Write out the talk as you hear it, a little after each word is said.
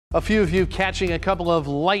A few of you catching a couple of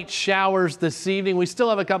light showers this evening. We still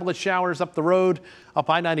have a couple of showers up the road, up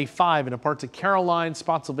I-95 into parts of Caroline,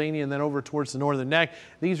 Spotsylvania, and then over towards the northern neck.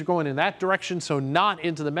 These are going in that direction, so not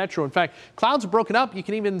into the metro. In fact, clouds are broken up. You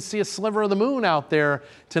can even see a sliver of the moon out there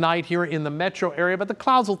tonight here in the metro area, but the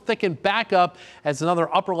clouds will thicken back up as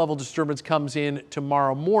another upper level disturbance comes in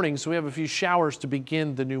tomorrow morning. So we have a few showers to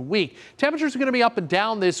begin the new week. Temperatures are going to be up and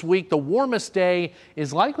down this week. The warmest day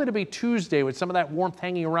is likely to be Tuesday with some of that warmth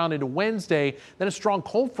hanging around into Wednesday. Then a strong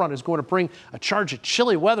cold front is going to bring a charge of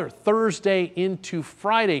chilly weather Thursday into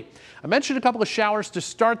Friday. I mentioned a couple of showers to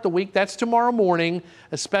start the week. That's tomorrow morning,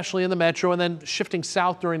 especially in the metro, and then shifting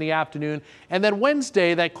south during the afternoon. And then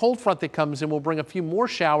Wednesday, that cold front that comes in will bring a few more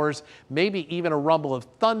showers, maybe even a rumble of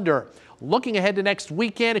thunder. Looking ahead to next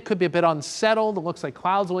weekend, it could be a bit unsettled. It looks like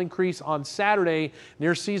clouds will increase on Saturday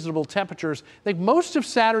near seasonable temperatures. I think most of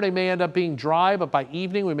Saturday may end up being dry, but by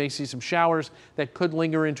evening we may see some showers that could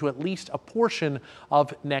linger into at least a portion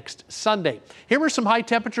of next Sunday. Here are some high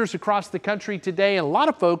temperatures across the country today, and a lot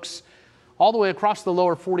of folks all the way across the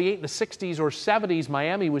lower 48 in the 60s or 70s.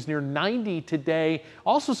 Miami was near 90 today.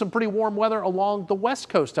 Also some pretty warm weather along the west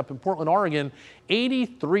coast up in Portland, Oregon.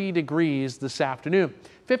 83 degrees this afternoon.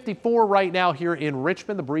 54 right now here in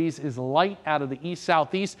Richmond. The breeze is light out of the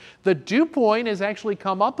east-southeast. The dew point has actually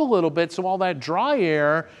come up a little bit, so all that dry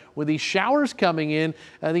air with these showers coming in,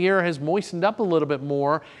 the air has moistened up a little bit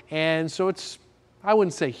more, and so it's, I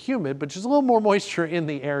wouldn't say humid, but just a little more moisture in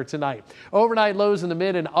the air tonight. Overnight lows in the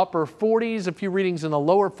mid and upper 40s, a few readings in the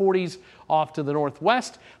lower 40s off to the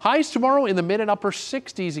northwest. Highs tomorrow in the mid and upper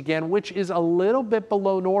 60s again, which is a little bit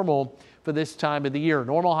below normal for this time of the year.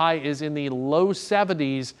 Normal high is in the low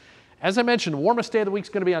 70s. As I mentioned, the warmest day of the week is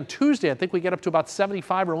going to be on Tuesday. I think we get up to about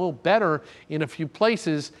 75 or a little better in a few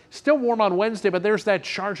places. Still warm on Wednesday, but there's that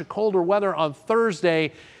charge of colder weather on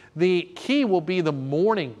Thursday. The key will be the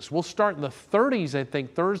mornings. We'll start in the 30s, I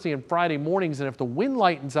think, Thursday and Friday mornings, and if the wind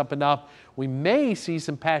lightens up enough, we may see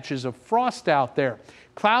some patches of frost out there.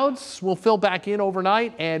 Clouds will fill back in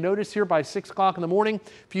overnight, and notice here by 6 o'clock in the morning,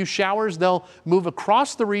 a few showers. They'll move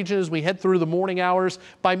across the region as we head through the morning hours.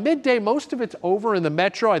 By midday, most of it's over in the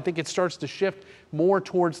metro. I think it starts to shift more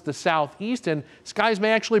towards the southeast, and skies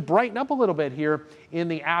may actually brighten up a little bit here in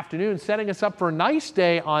the afternoon, setting us up for a nice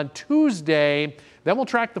day on Tuesday. Then we'll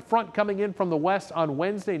track the front coming in from the west on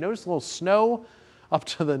Wednesday. Notice a little snow up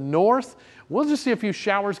to the north. We'll just see a few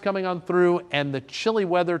showers coming on through and the chilly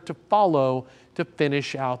weather to follow to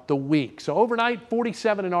finish out the week. So overnight,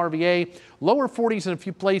 47 in RVA, lower 40s in a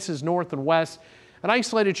few places north and west. An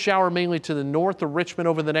isolated shower mainly to the north of Richmond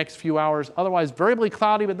over the next few hours. Otherwise, variably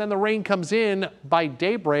cloudy, but then the rain comes in by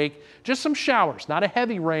daybreak. Just some showers, not a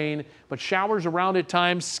heavy rain, but showers around at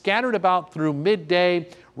times, scattered about through midday.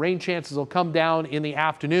 Rain chances will come down in the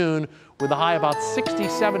afternoon with a high about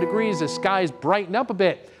 67 degrees as skies brighten up a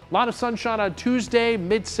bit. A lot of sunshine on Tuesday,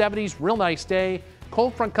 mid-70s, real nice day.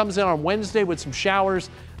 Cold front comes in on Wednesday with some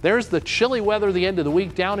showers. There's the chilly weather the end of the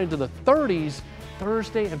week, down into the 30s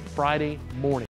Thursday and Friday morning.